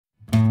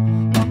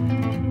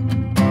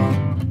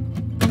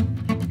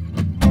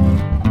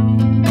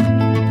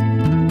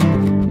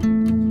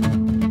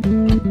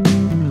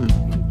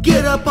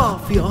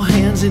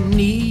hands and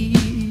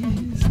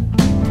knees.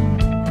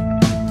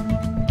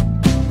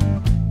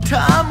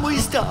 Time we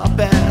stop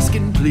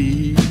asking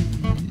please.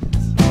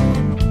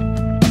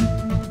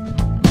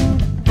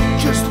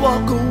 Just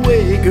walk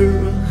away,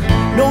 girl,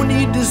 no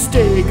need to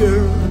stay,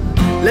 girl.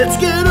 Let's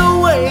get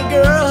away,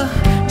 girl,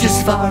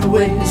 just far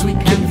away as we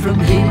can from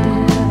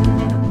here.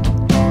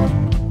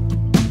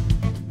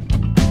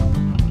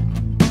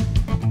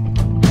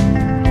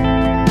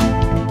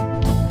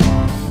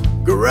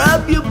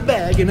 Grab your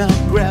bag and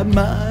I'll grab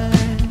mine.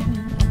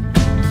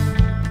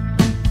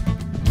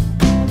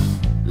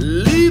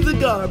 Leave the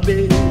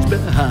garbage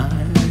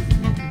behind.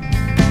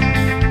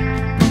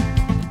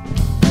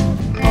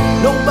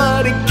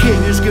 Nobody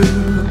cares,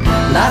 girl,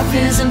 life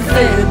isn't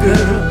fair,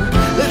 girl.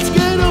 Let's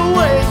get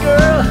away,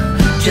 girl,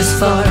 just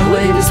far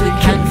away as we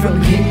can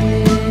from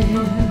here.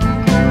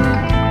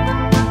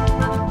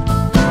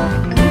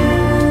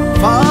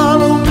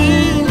 Follow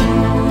me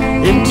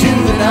into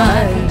the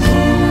night.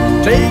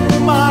 Take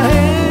my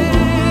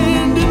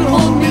hand and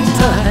hold me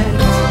tight.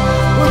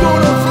 We're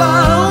gonna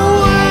fly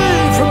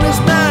away from this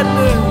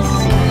madness.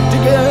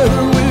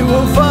 Together we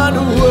will find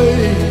a way.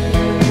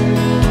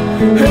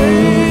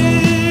 Hey.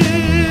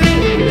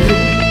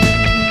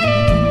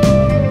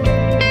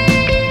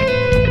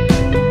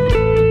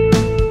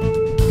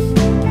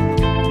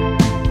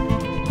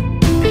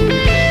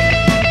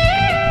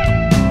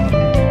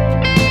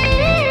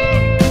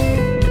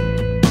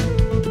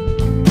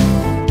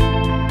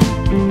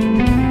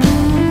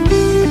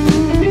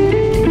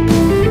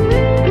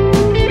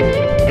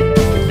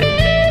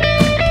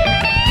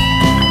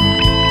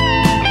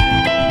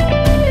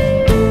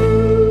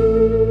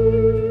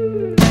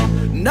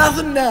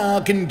 Nothing now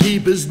can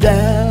keep us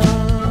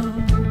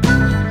down.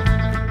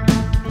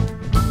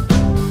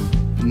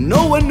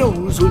 No one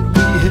knows what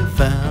we have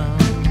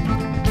found.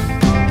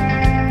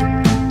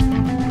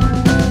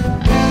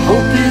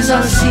 Hope is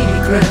our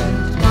secret,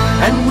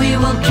 and we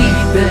will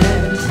keep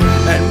it,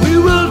 and we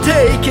will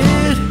take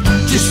it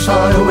just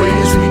far away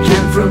as we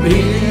can from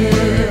here.